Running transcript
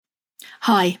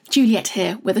Hi, Juliet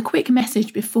here with a quick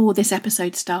message before this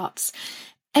episode starts.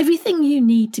 Everything you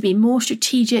need to be more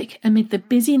strategic amid the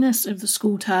busyness of the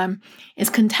school term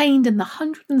is contained in the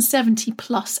 170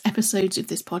 plus episodes of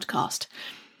this podcast.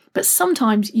 But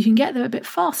sometimes you can get there a bit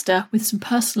faster with some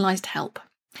personalised help.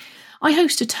 I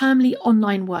host a termly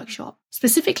online workshop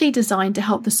specifically designed to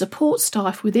help the support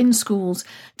staff within schools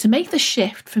to make the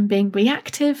shift from being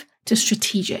reactive to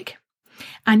strategic.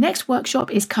 Our next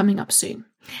workshop is coming up soon,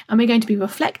 and we're going to be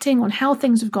reflecting on how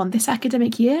things have gone this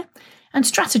academic year and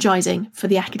strategising for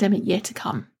the academic year to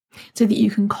come, so that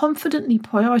you can confidently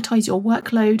prioritise your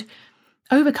workload,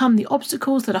 overcome the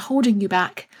obstacles that are holding you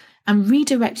back, and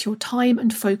redirect your time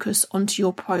and focus onto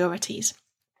your priorities.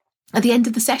 At the end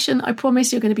of the session, I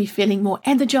promise you're going to be feeling more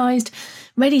energised,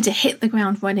 ready to hit the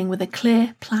ground running with a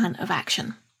clear plan of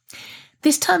action.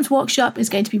 This term's workshop is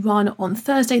going to be run on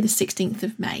Thursday the 16th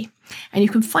of May, and you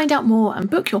can find out more and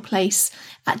book your place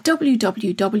at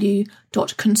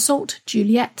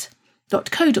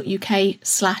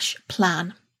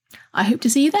www.consultjuliet.co.uk/plan. I hope to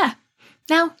see you there.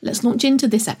 Now, let's launch into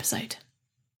this episode.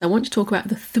 I want to talk about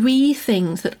the 3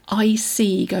 things that I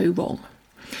see go wrong.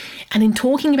 And in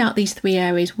talking about these 3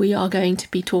 areas, we are going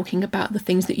to be talking about the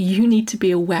things that you need to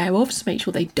be aware of to make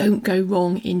sure they don't go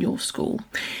wrong in your school.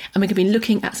 And we're going to be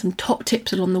looking at some top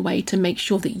tips along the way to make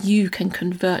sure that you can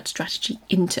convert strategy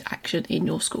into action in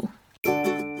your school.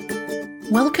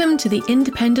 Welcome to the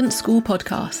Independent School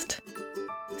Podcast.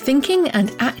 Thinking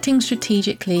and acting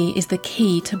strategically is the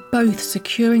key to both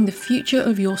securing the future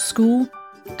of your school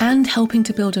and helping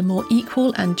to build a more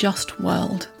equal and just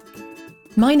world.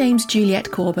 My name's Juliet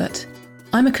Corbett.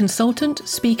 I'm a consultant,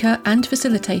 speaker and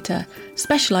facilitator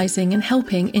specialising in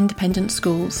helping independent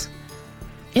schools.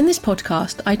 In this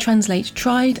podcast, I translate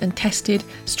tried and tested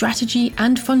strategy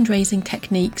and fundraising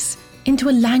techniques into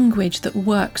a language that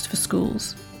works for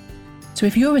schools. So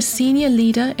if you're a senior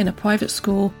leader in a private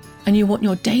school and you want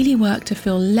your daily work to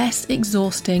feel less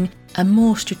exhausting and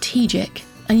more strategic,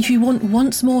 and if you want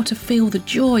once more to feel the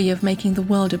joy of making the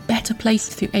world a better place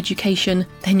through education,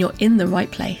 then you're in the right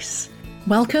place.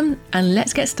 Welcome, and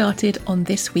let's get started on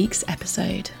this week's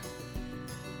episode.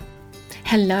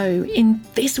 Hello, in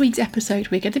this week's episode,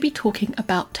 we're going to be talking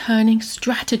about turning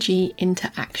strategy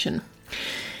into action.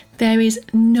 There is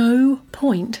no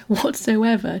point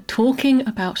whatsoever talking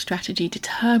about strategy,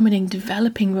 determining,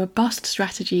 developing robust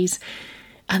strategies,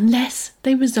 unless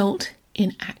they result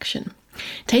in action.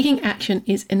 Taking action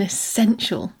is an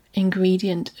essential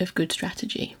ingredient of good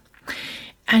strategy.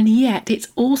 And yet it's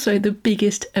also the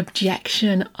biggest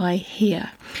objection I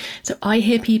hear. So I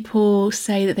hear people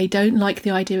say that they don't like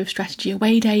the idea of strategy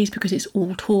away days because it's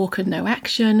all talk and no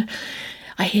action.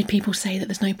 I hear people say that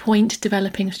there's no point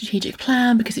developing a strategic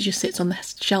plan because it just sits on the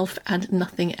shelf and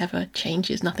nothing ever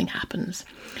changes, nothing happens.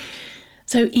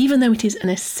 So even though it is an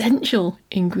essential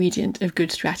ingredient of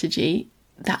good strategy,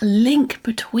 that link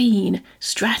between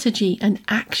strategy and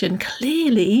action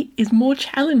clearly is more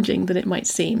challenging than it might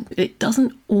seem. It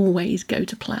doesn't always go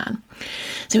to plan.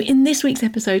 So in this week's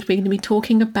episode, we're going to be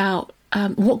talking about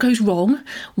what goes wrong,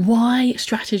 why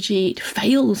strategy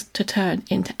fails to turn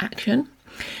into action.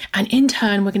 And in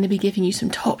turn, we're going to be giving you some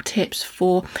top tips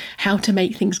for how to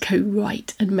make things go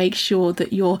right and make sure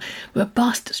that your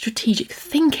robust strategic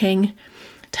thinking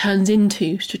turns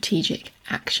into strategic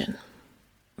action.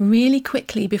 Really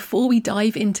quickly, before we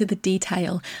dive into the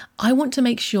detail, I want to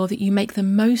make sure that you make the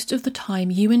most of the time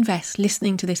you invest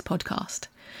listening to this podcast.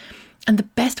 And the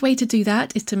best way to do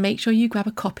that is to make sure you grab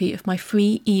a copy of my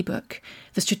free ebook,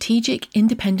 The Strategic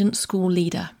Independent School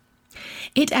Leader.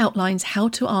 It outlines how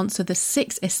to answer the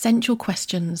 6 essential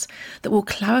questions that will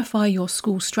clarify your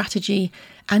school strategy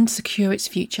and secure its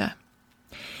future.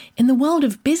 In the world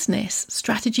of business,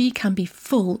 strategy can be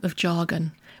full of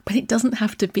jargon, but it doesn't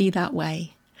have to be that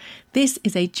way. This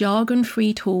is a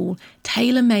jargon-free tool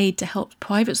tailor-made to help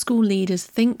private school leaders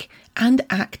think and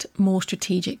act more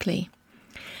strategically.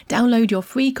 Download your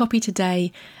free copy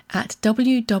today at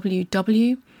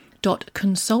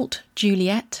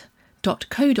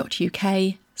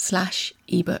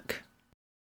www.consultjuliet.co.uk/ebook.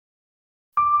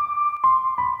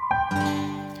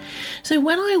 So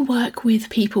when I work with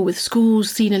people with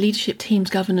schools, senior leadership teams,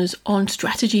 governors on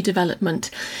strategy development,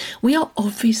 we are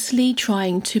obviously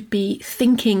trying to be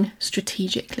thinking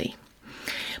strategically.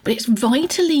 But it's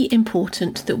vitally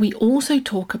important that we also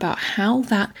talk about how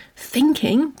that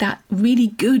thinking, that really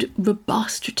good,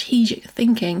 robust, strategic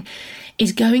thinking,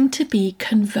 is going to be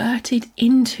converted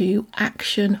into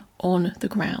action on the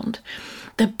ground.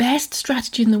 The best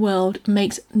strategy in the world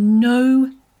makes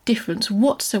no difference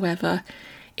whatsoever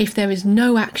if there is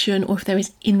no action or if there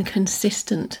is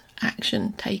inconsistent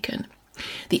action taken.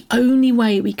 The only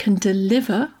way we can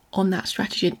deliver on that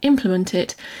strategy and implement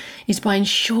it is by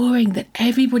ensuring that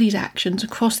everybody's actions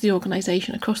across the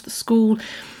organisation, across the school,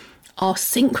 are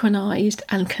synchronised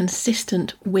and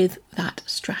consistent with that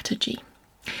strategy.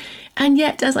 And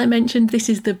yet, as I mentioned, this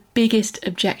is the biggest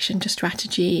objection to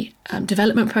strategy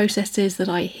development processes that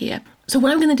I hear. So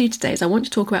what I'm going to do today is I want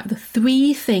to talk about the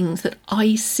 3 things that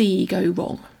I see go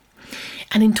wrong.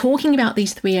 And in talking about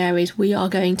these 3 areas, we are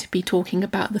going to be talking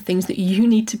about the things that you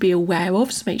need to be aware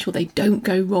of to make sure they don't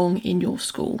go wrong in your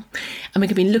school. And we're going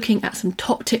to be looking at some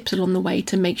top tips along the way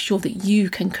to make sure that you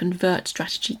can convert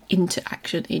strategy into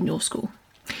action in your school.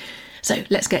 So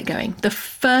let's get going. The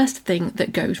first thing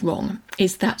that goes wrong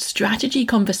is that strategy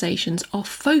conversations are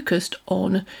focused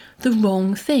on the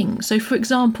wrong thing. So for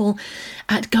example,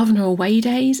 at Governor Away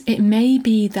Days, it may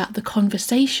be that the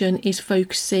conversation is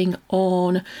focusing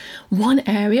on one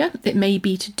area. It may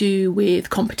be to do with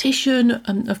competition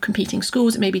of competing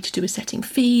schools. It may be to do with setting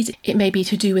fees. It may be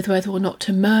to do with whether or not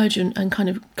to merge and kind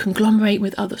of conglomerate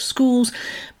with other schools.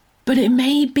 But it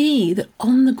may be that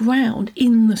on the ground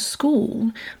in the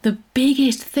school, the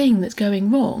biggest thing that's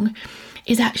going wrong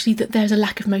is actually that there's a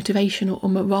lack of motivation or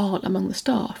morale among the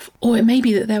staff. Or it may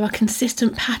be that there are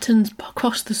consistent patterns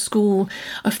across the school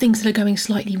of things that are going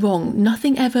slightly wrong.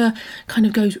 Nothing ever kind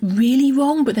of goes really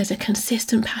wrong, but there's a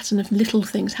consistent pattern of little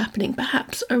things happening,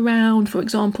 perhaps around, for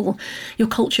example, your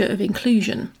culture of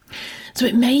inclusion. So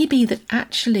it may be that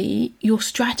actually your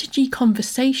strategy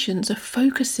conversations are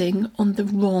focusing on the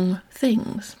wrong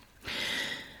things.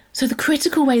 So the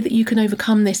critical way that you can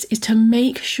overcome this is to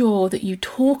make sure that you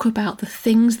talk about the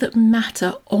things that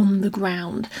matter on the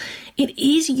ground. It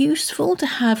is useful to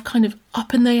have kind of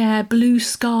up in the air, blue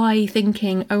sky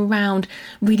thinking around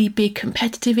really big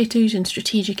competitive issues and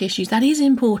strategic issues. That is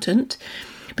important.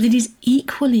 But it is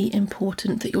equally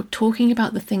important that you're talking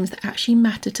about the things that actually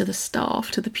matter to the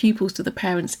staff, to the pupils, to the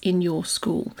parents in your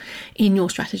school, in your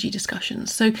strategy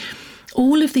discussions. So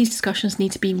all of these discussions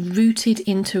need to be rooted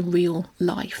into real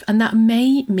life. And that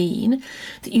may mean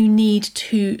that you need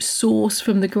to source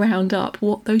from the ground up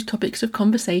what those topics of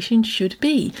conversation should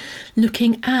be.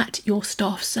 Looking at your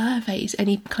staff surveys,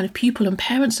 any kind of pupil and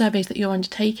parent surveys that you're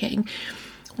undertaking.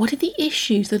 What are the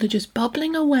issues that are just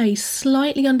bubbling away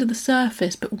slightly under the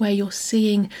surface, but where you're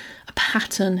seeing a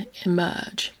pattern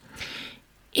emerge?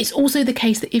 It's also the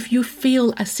case that if you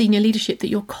feel as senior leadership that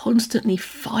you're constantly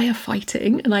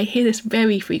firefighting, and I hear this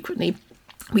very frequently,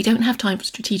 we don't have time for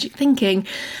strategic thinking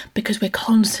because we're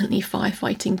constantly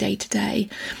firefighting day to day.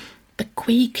 The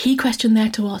key question there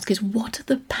to ask is, what are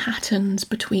the patterns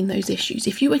between those issues?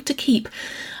 If you were to keep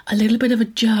a little bit of a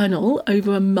journal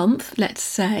over a month, let's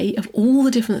say, of all the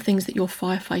different things that you're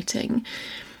firefighting,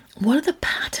 what are the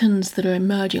patterns that are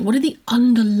emerging? What are the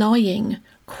underlying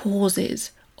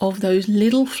causes of those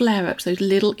little flare-ups, those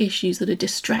little issues that are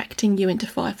distracting you into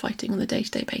firefighting on a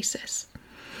day-to-day basis?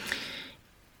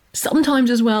 Sometimes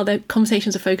as well, the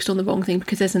conversations are focused on the wrong thing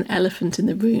because there's an elephant in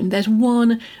the room. There's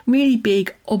one really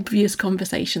big, obvious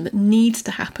conversation that needs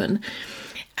to happen.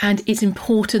 And it's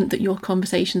important that your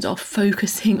conversations are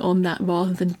focusing on that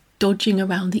rather than dodging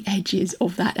around the edges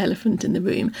of that elephant in the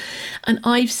room. And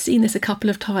I've seen this a couple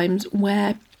of times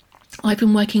where I've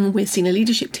been working with senior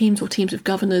leadership teams or teams of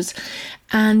governors,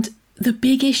 and the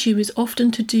big issue is often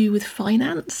to do with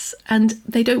finance and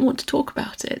they don't want to talk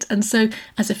about it. And so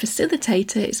as a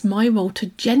facilitator, it's my role to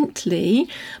gently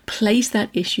place that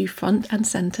issue front and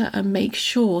centre and make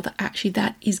sure that actually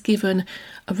that is given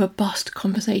a robust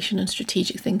conversation and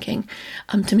strategic thinking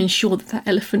to ensure that that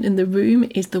elephant in the room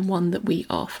is the one that we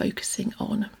are focusing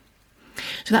on.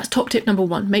 So that's top tip number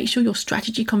 1. Make sure your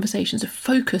strategy conversations are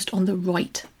focused on the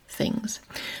right things.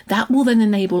 That will then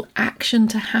enable action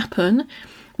to happen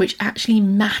which actually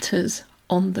matters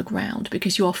on the ground,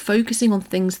 because you are focusing on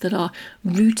things that are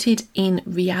rooted in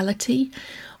reality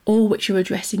or which are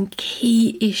addressing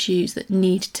key issues that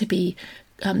need to be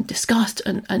discussed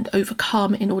and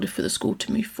overcome in order for the school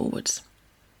to move forwards.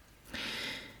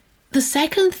 The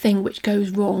second thing which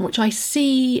goes wrong, which I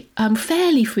see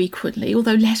fairly frequently,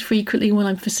 although less frequently when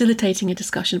I'm facilitating a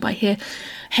discussion, but I hear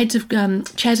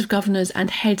chairs of governors and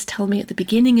heads tell me at the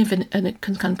beginning of a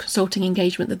consulting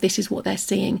engagement that this is what they're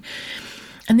seeing.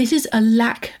 And this is a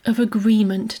lack of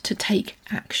agreement to take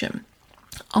action.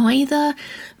 Either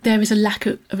there is a lack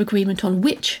of agreement on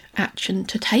which action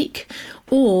to take,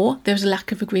 or there's a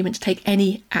lack of agreement to take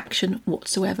any action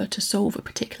whatsoever to solve a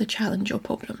particular challenge or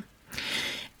problem.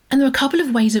 And there are a couple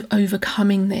of ways of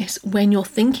overcoming this when you're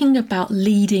thinking about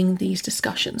leading these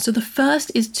discussions. So the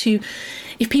first is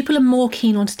if people are more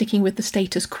keen on sticking with the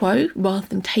status quo rather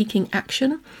than taking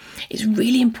action, it's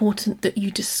really important that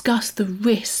you discuss the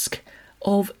risk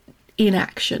of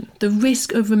inaction, the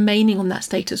risk of remaining on that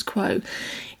status quo.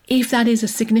 If that is a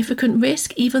significant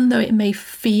risk, even though it may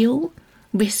feel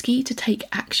risky to take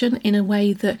action in a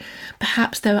way that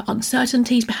perhaps there are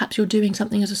uncertainties, perhaps you're doing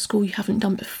something as a school you haven't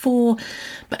done before,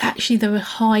 but actually there are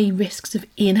high risks of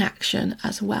inaction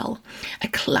as well. A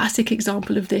classic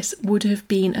example of this would have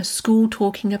been a school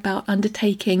talking about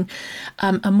undertaking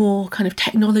a more kind of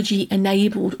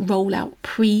technology-enabled rollout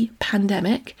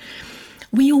pre-pandemic.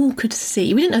 We all could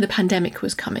see, we didn't know the pandemic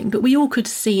was coming, but we all could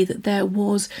see that there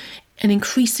was an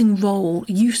increasing role,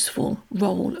 useful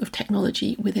role of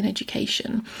technology within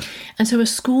education. And so a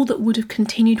school that would have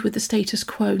continued with the status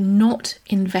quo, not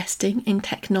investing in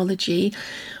technology,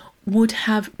 would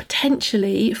have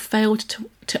potentially failed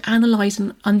to analyse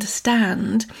and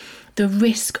understand the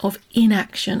risk of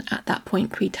inaction at that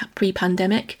point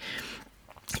pre-pandemic.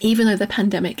 Even though the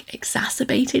pandemic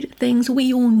exacerbated things,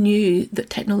 we all knew that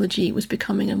technology was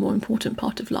becoming a more important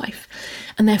part of life,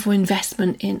 and therefore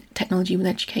investment in technology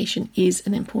within education is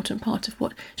an important part of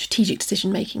what strategic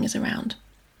decision making is around.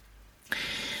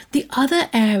 The other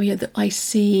area that I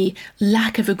see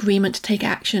lack of agreement to take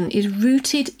action is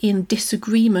rooted in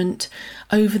disagreement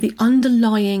over the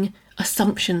underlying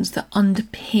assumptions that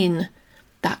underpin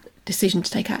that decision to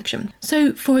take action.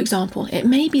 So, for example, it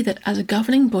may be that as a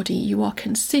governing body you are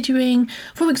considering,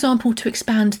 for example, to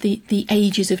expand the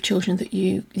ages of children that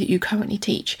you currently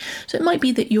teach. So it might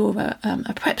be that you're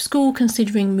a prep school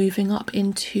considering moving up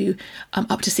into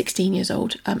up to 16 years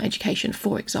old education,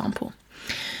 for example.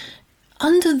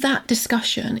 Under that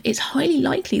discussion, it's highly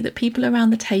likely that people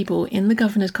around the table in the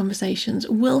governor's conversations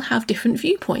will have different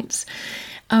viewpoints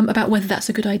about whether that's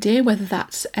a good idea, whether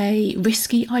that's a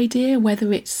risky idea,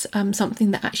 whether it's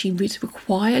something that actually is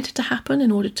required to happen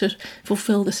in order to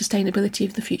fulfil the sustainability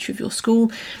of the future of your school.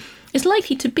 It's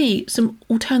likely to be some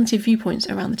alternative viewpoints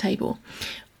around the table.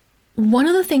 One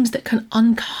of the things that can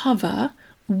uncover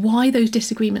why those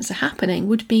disagreements are happening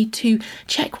would be to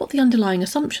check what the underlying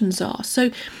assumptions are. So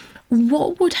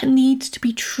what would need to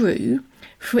be true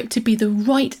for it to be the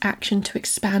right action to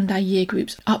expand our year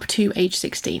groups up to age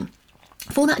 16?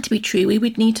 For that to be true, we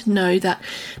would need to know that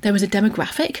there was a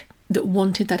demographic that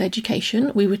wanted that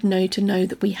education. We would know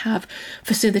that we have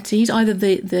facilities, either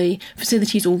the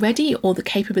facilities already or the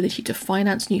capability to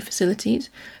finance new facilities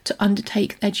to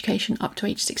undertake education up to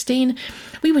age 16.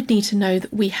 We would need to know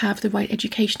that we have the right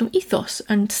educational ethos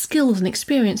and skills and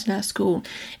experience in our school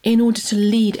in order to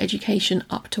lead education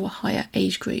up to a higher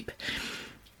age group.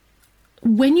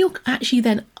 When you're actually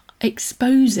then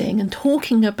exposing and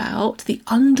talking about the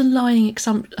underlying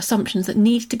assumptions that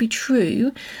need to be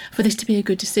true for this to be a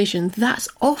good decision, that's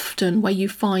often where you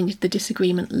find the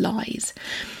disagreement lies.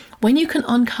 When you can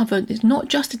uncover it's not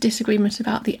just a disagreement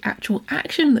about the actual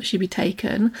action that should be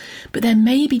taken, but there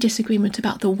may be disagreement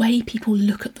about the way people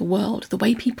look at the world, the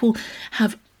way people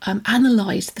have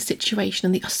analysed the situation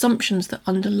and the assumptions that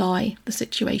underlie the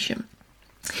situation.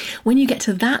 When you get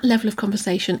to that level of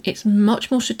conversation, it's much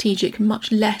more strategic,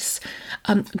 much less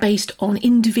based on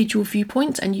individual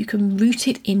viewpoints, and you can root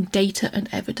it in data and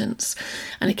evidence.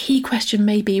 And a key question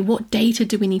may be, what data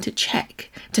do we need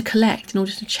to collect in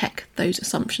order to check those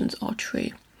assumptions are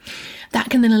true? That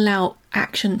can then allow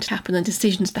action to happen and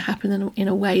decisions to happen in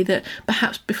a way that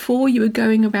perhaps before you were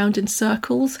going around in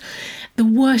circles. The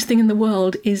worst thing in the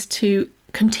world is to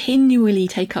continually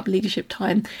take up leadership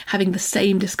time having the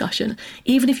same discussion.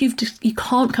 Even if you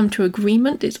can't come to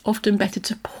agreement, it's often better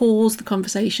to pause the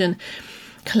conversation,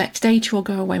 collect data or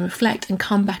go away and reflect, and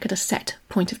come back at a set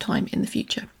point of time in the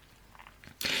future.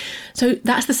 So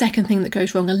that's the second thing that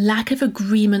goes wrong, a lack of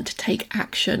agreement to take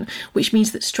action, which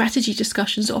means that strategy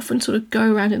discussions often sort of go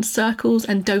around in circles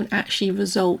and don't actually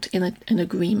result in an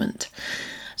agreement.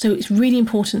 So it's really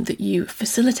important that you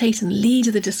facilitate and lead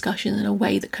the discussion in a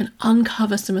way that can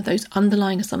uncover some of those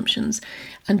underlying assumptions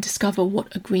and discover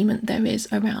what agreement there is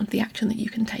around the action that you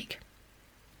can take.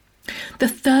 The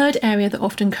third area that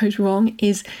often goes wrong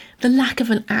is the lack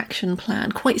of an action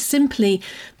plan. Quite simply,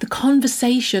 the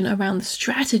conversation around the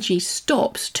strategy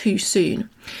stops too soon.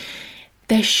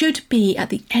 There should be, at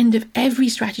the end of every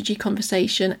strategy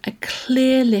conversation, a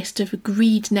clear list of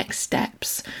agreed next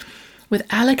steps with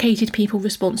allocated people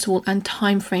responsible and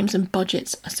timeframes and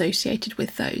budgets associated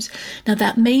with those. Now,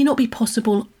 that may not be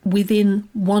possible within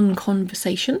one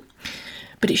conversation,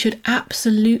 but it should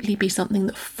absolutely be something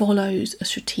that follows a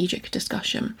strategic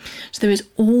discussion. So there is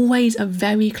always a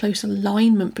very close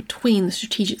alignment between the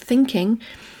strategic thinking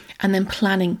and then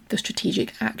planning the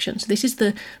strategic action. So this is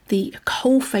the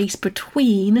coalface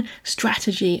between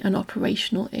strategy and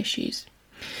operational issues.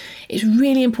 It's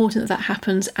really important that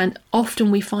happens, and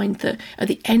often we find that at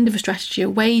the end of a strategy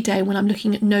away day, when I'm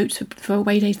looking at notes for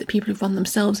away days that people have run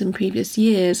themselves in previous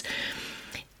years,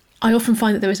 I often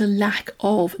find that there is a lack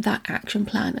of that action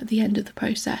plan at the end of the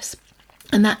process.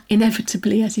 And that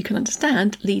inevitably, as you can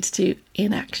understand, leads to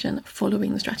inaction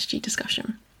following the strategy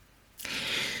discussion.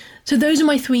 So those are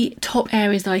my 3 top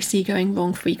areas that I see going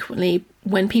wrong frequently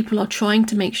when people are trying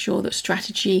to make sure that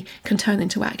strategy can turn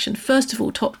into action. First of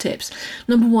all, top tips.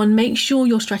 Number 1, make sure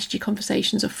your strategy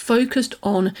conversations are focused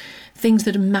on things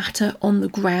that matter on the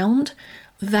ground.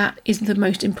 That is the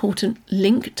most important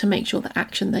link to make sure that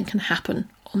action then can happen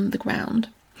on the ground.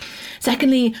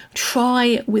 Secondly,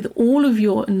 try with all of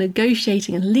your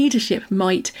negotiating and leadership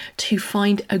might to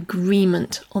find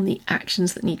agreement on the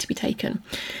actions that need to be taken.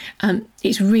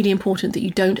 It's really important that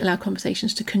you don't allow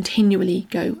conversations to continually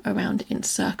go around in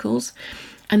circles.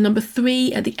 And number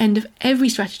 3, at the end of every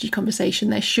strategy conversation,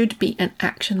 there should be an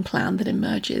action plan that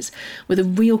emerges with a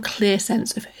real clear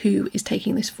sense of who is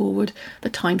taking this forward, the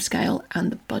timescale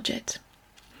and the budget.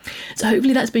 So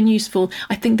hopefully that's been useful.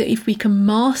 I think that if we can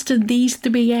master these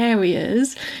 3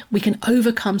 areas, we can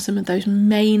overcome some of those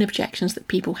main objections that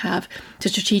people have to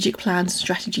strategic plans and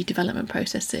strategy development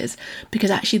processes, because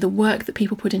actually the work that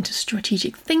people put into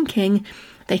strategic thinking,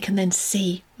 they can then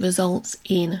see results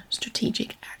in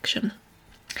strategic action.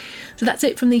 So that's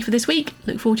it from me for this week.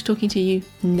 Look forward to talking to you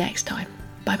next time.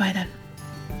 Bye bye then.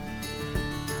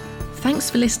 Thanks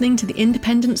for listening to the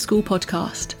Independent School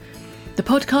Podcast, the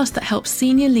podcast that helps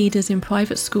senior leaders in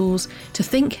private schools to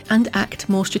think and act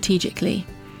more strategically,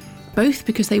 both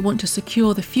because they want to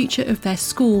secure the future of their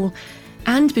school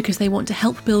and because they want to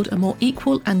help build a more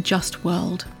equal and just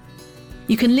world.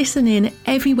 You can listen in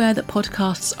everywhere that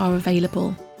podcasts are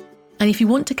available. And if you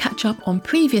want to catch up on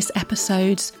previous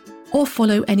episodes or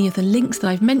follow any of the links that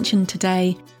I've mentioned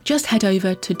today, just head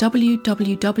over to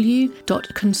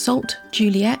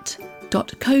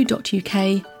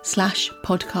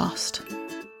www.consultjuliet.co.uk/podcast.